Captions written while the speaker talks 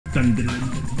Go!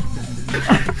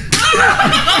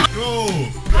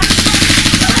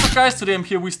 Guys, today I'm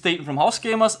here with Dayton from House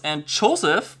Gamers and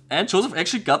Joseph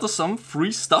actually got us some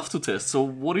free stuff to test. So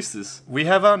what is this? We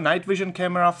have a night vision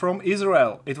camera from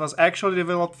Israel. It was actually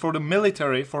developed for the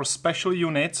military, for special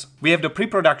units. We have the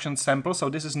pre-production sample, so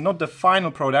this is not the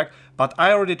final product, but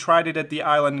I already tried it at the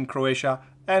island in Croatia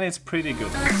and it's pretty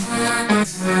good.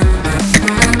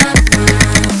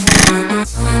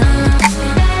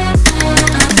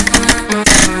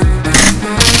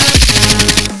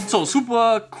 So,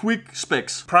 super quick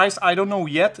specs. Price, I don't know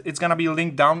yet. It's gonna be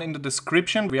linked down in the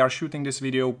description. We are shooting this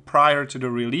video prior to the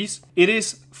release. It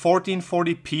is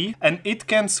 1440p and it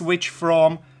can switch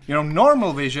from, you know,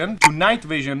 normal vision to night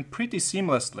vision pretty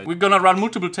seamlessly. We're gonna run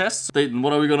multiple tests. Dayton,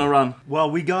 what are we gonna run? Well,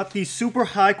 we got the super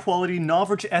high quality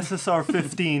NOVRITSCH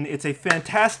SSR-15. It's a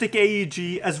fantastic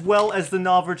AEG, as well as the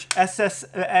NOVRITSCH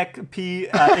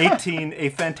SSP-18, a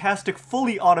fantastic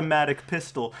fully automatic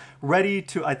pistol, ready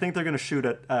to, I think they're gonna shoot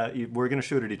at, we're gonna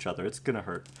shoot at each other. It's gonna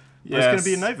hurt. But it's gonna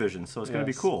be a night vision, so it's gonna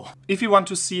be cool. If you want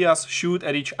to see us shoot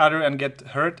at each other and get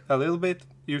hurt a little bit,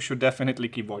 you should definitely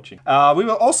keep watching. We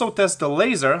will also test the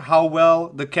laser, how well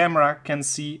the camera can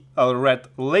see a red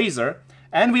laser.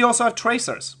 And we also have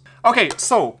tracers. Okay,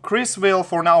 so Chris will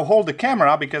for now hold the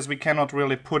camera because we cannot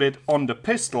really put it on the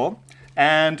pistol.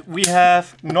 And we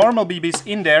have normal BBs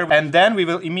in there, and then we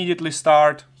will immediately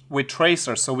start with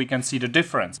tracers so we can see the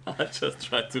difference. I just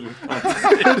tried to look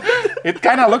It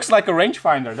kind of looks like a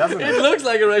rangefinder, doesn't it? It looks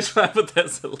like a rangefinder, but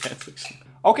that's the lens.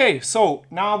 Okay, so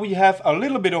now we have a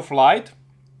little bit of light.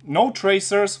 No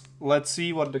tracers. Let's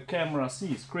see what the camera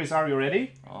sees. Chris, are you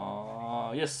ready?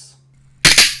 Yes.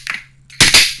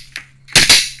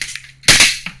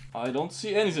 I don't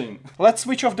see anything. Let's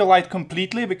switch off the light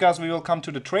completely because we will come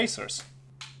to the tracers.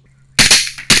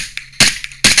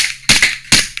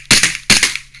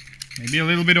 Maybe a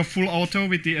little bit of full auto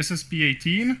with the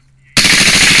SSP-18.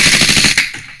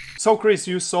 So Chris,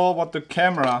 you saw what the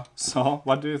camera saw.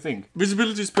 What do you think?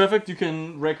 Visibility is perfect. You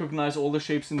can recognize all the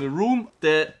shapes in the room.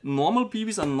 The normal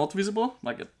BBs are not visible.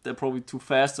 Like, they're probably too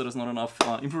fast, so there's not enough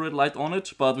infrared light on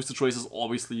it. But with the tracers,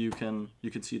 obviously you can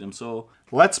see them. So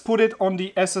let's put it on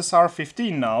the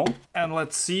SSR-15 now, and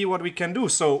let's see what we can do.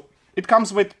 So it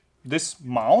comes with this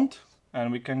mount,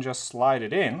 and we can just slide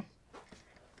it in.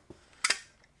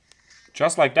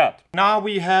 Just like that. Now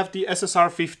we have the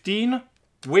SSR-15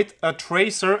 with a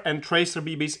tracer and tracer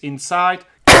BBs inside.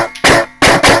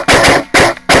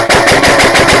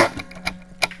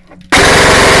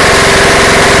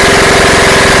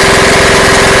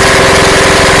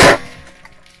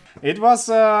 It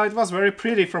was very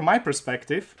pretty from my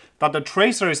perspective, but the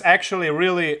tracer is actually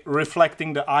really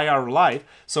reflecting the IR light.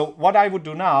 So what I would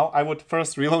do now, I would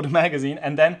first reload the magazine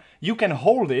and then you can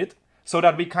hold it so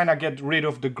that we kind of get rid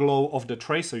of the glow of the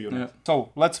tracer unit. Yeah.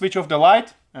 So let's switch off the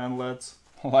light and let's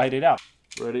light it up.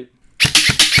 Ready?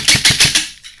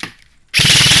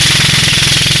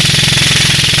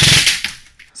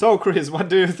 So Chris, what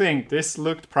do you think? This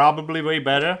looked probably way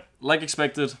better. Like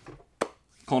expected,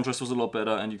 contrast was a lot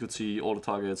better and you could see all the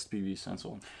targets, BBs and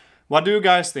so on. What do you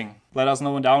guys think? Let us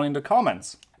know down in the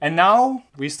comments. And now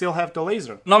we still have the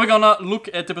laser. Now we're gonna look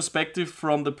at the perspective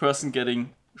from the person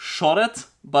getting shot at,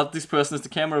 but this person is the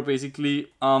camera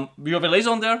basically. We have a laser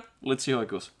on there. Let's see how it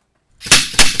goes.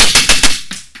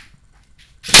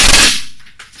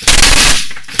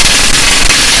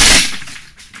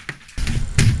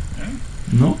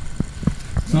 No,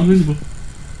 it's not visible.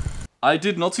 I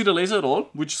did not see the laser at all,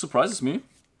 which surprises me.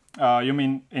 You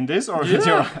mean in this or yeah. with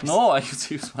your eyes? No, I can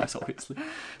see his eyes obviously.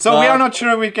 So we are not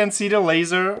sure we can see the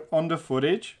laser on the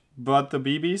footage, but the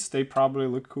BBs, they probably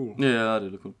look cool. Yeah, they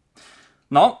look cool.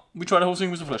 Now, we try the whole thing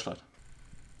with the flashlight.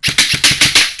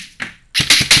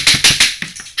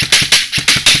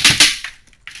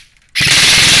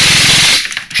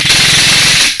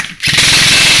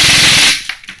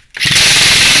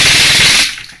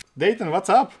 Dayton, what's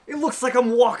up? It looks like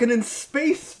I'm walking in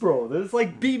space, bro. There's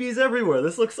like BBs everywhere.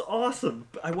 This looks awesome.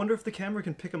 I wonder if the camera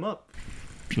can pick them up.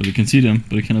 Well, you can see them,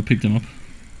 but I cannot pick them up.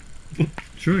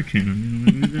 Sure I can. I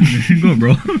mean, go,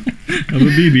 bro. I'm a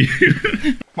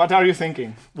BB. What are you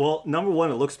thinking? Well, number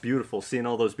one, it looks beautiful seeing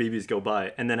all those BBs go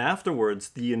by, and then afterwards,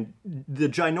 the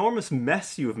ginormous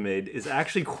mess you've made is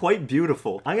actually quite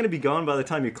beautiful. I'm gonna be gone by the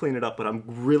time you clean it up, but I'm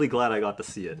really glad I got to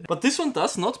see it. But this one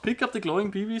does not pick up the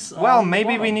glowing BBs. Well,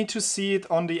 maybe we need to see it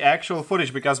on the actual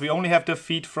footage because we only have the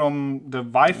feed from the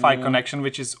Wi-Fi connection,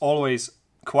 which is always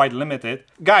quite limited.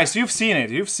 Guys, you've seen it.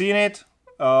 You've seen it.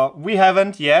 We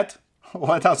haven't yet.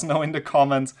 Let us know in the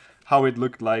comments how it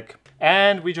looked like.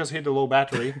 And we just hit the low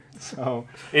battery. So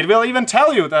it will even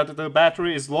tell you that the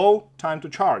battery is low, time to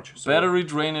charge. So, Battery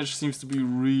drainage seems to be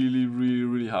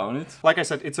really high on it. like I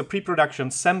said, it's a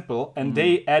pre-production sample and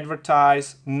they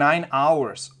advertise 9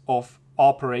 hours of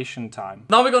operation time.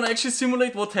 Now we're gonna actually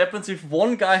simulate what happens if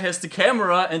one guy has the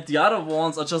camera and the other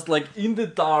ones are just like in the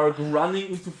dark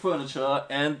running into furniture,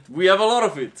 and we have a lot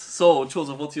of it. So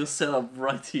Joseph, what's your setup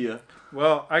right here?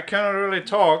 Well, I cannot really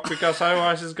talk because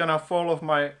otherwise it's gonna fall off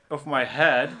my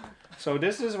head. So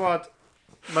this is what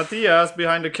Matthias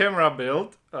behind the camera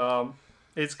built.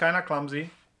 It's kind of clumsy.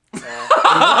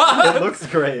 It looks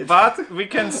great. But we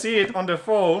can see it on the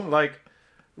phone, like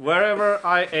wherever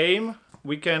I aim,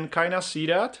 we can kind of see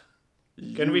that.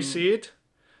 Can we see it?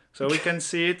 So we can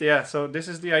see it, yeah. So this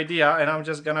is the idea, and I'm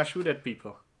just gonna shoot at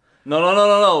people.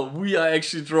 No. We are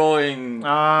actually drawing.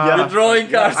 We're drawing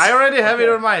cards. I already have it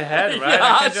on my head, right?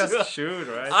 Yeah, I can sure. just shoot,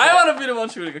 right? I want to be the one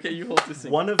shooting. Okay, you hold this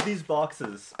thing. One of these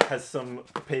boxes has some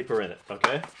paper in it,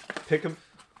 okay? Pick a...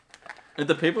 And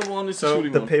the paper one is the So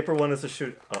shooting The one. paper one is a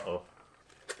shoot... Uh-oh.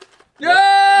 Yes!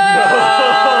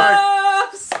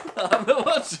 I'm the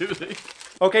one shooting.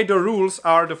 Okay, the rules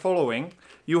are the following.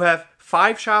 You have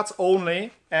 5 shots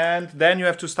only, and then you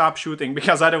have to stop shooting,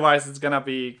 because otherwise it's gonna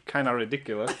be kind of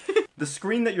ridiculous. The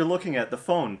screen that you're looking at, the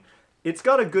phone, it's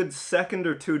got a good second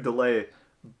or two delay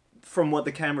from what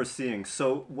the camera's seeing.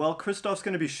 So while Christoph's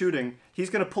going to be shooting,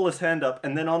 he's going to pull his hand up,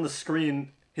 and then on the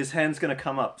screen, his hand's going to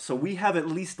come up. So we have at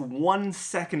least 1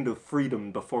 second of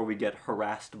freedom before we get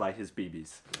harassed by his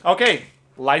BBs. Okay,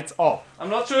 lights off. I'm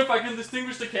not sure if I can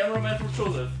distinguish the cameraman from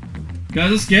Joseph. You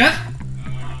guys are scared?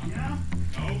 Yeah.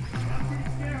 No. I'm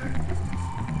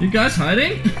scared. You guys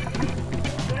hiding?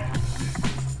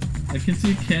 I can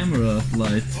see camera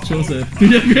lights. Joseph, do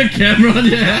you have a camera on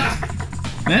your head?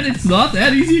 Man, it's not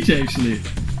that easy actually.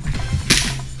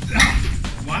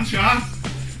 One shot.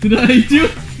 Did I hit you?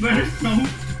 No.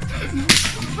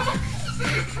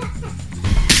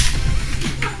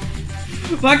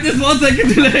 Fuck this 1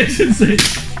 second delay, I should say.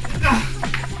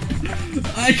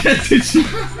 I can't hit you.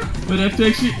 But I have to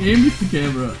actually aim with the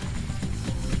camera.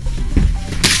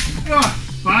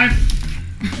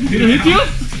 5. Did I hit you?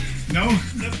 No.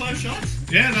 Is that 5 shots?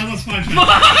 Yeah, that was 5 shots.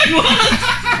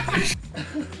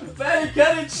 Man, you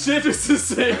can't eat shit with the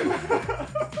same.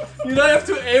 You don't have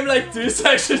to aim like this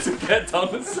actually to get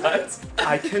down the sides.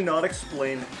 I cannot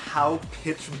explain how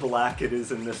pitch black it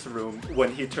is in this room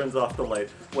when he turns off the light.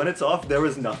 When it's off, there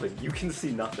is nothing. You can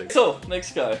see nothing. So,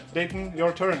 next guy. Dayton,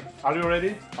 your turn. Are you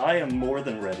ready? I am more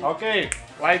than ready. Okay,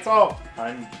 lights off.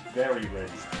 I'm very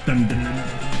ready. Dun, dun, dun.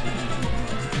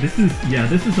 This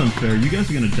is unfair. You guys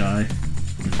are gonna die.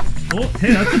 Oh,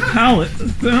 hey, that's a pallet. I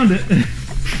found it.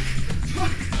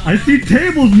 I see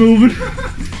tables moving.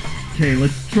 Okay,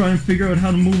 let's try and figure out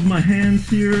how to move my hands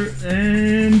here.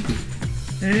 And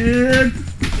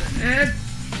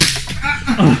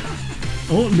oh,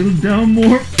 a little down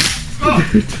more.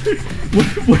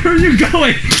 Where are you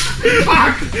going?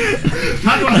 Fuck!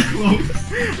 That was close.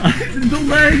 The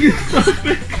leg is so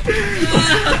big.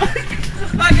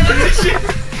 I got this shit.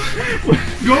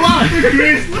 Go on,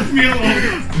 Chris. Let me alone.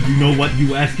 You know what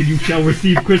you ask and you shall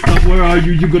receive, Christoph. Where are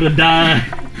you? You're gonna die.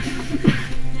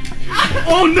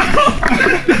 Oh no!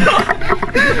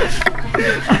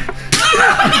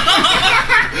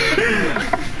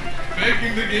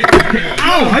 Making the game again.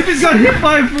 Ow! I just got hit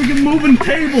by a freaking moving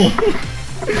table.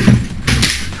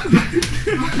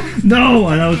 No,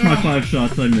 that was my 5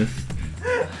 shots I missed.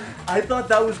 I thought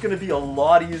that was going to be a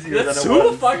lot easier That's than it so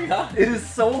was. fucking hard. It is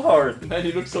so hard. Man,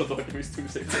 he looks so dorky with his 2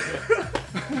 seconds.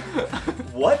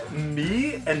 What?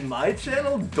 Me and my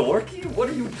channel? Dorky? What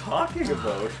are you talking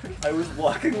about? I was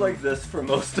walking like this for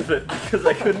most of it because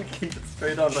I couldn't keep it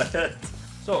straight on my head.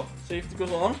 So, safety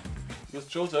goes on. Here's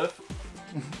Joseph.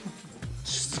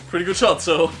 It's a pretty good shot,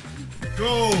 so.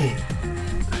 Go.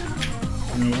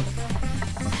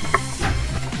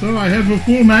 So I have a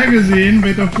full magazine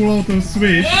with a full auto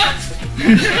switch.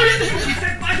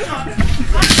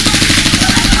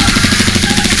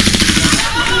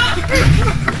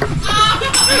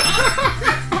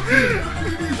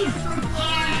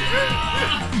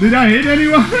 Did I hit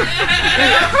anyone?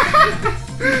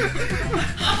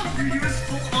 You use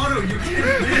full auto, you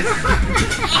can't miss.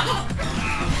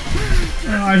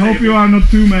 I hope you are not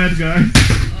too mad, guys.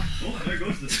 Oh, there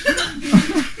goes this.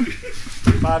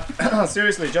 But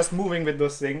seriously, just moving with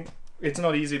this thing, it's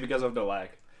not easy because of the lag.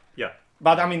 Yeah.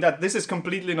 But I mean that this is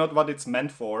completely not what it's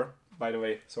meant for. by the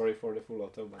way. Sorry for the full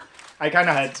auto, but I kind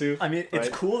of had to. I mean, it's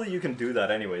right? cool that you can do that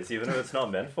anyways, even if it's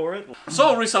not meant for it.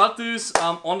 So result is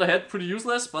on the head pretty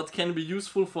useless, but can be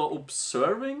useful for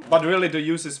observing. But really the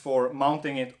use is for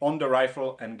mounting it on the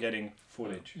rifle and getting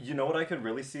footage. You know what I could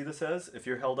really see this as? If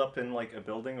you're held up in like a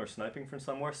building or sniping from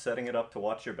somewhere, setting it up to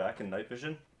watch your back in night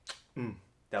vision,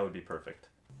 that would be perfect.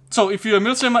 So if you're a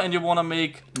milsimer and you want to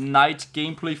make night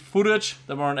gameplay footage,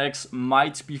 the Marom X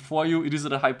might be for you. It is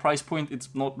at a high price point. It's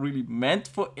not really meant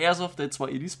for airsoft. That's why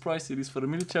it is priced. It is for the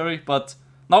military. But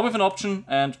now we have an option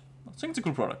and I think it's a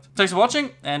cool product. Thanks for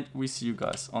watching and we see you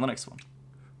guys on the next one.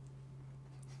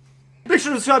 Make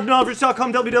sure to subscribe to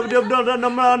NOVRITSCH.com,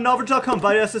 www.NOVRITSCH.com.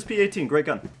 Buy SSP-18. Great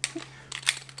gun.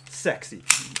 Sexy.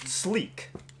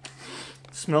 Sleek.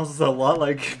 Smells a lot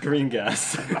like green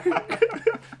gas.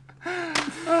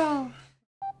 Oh.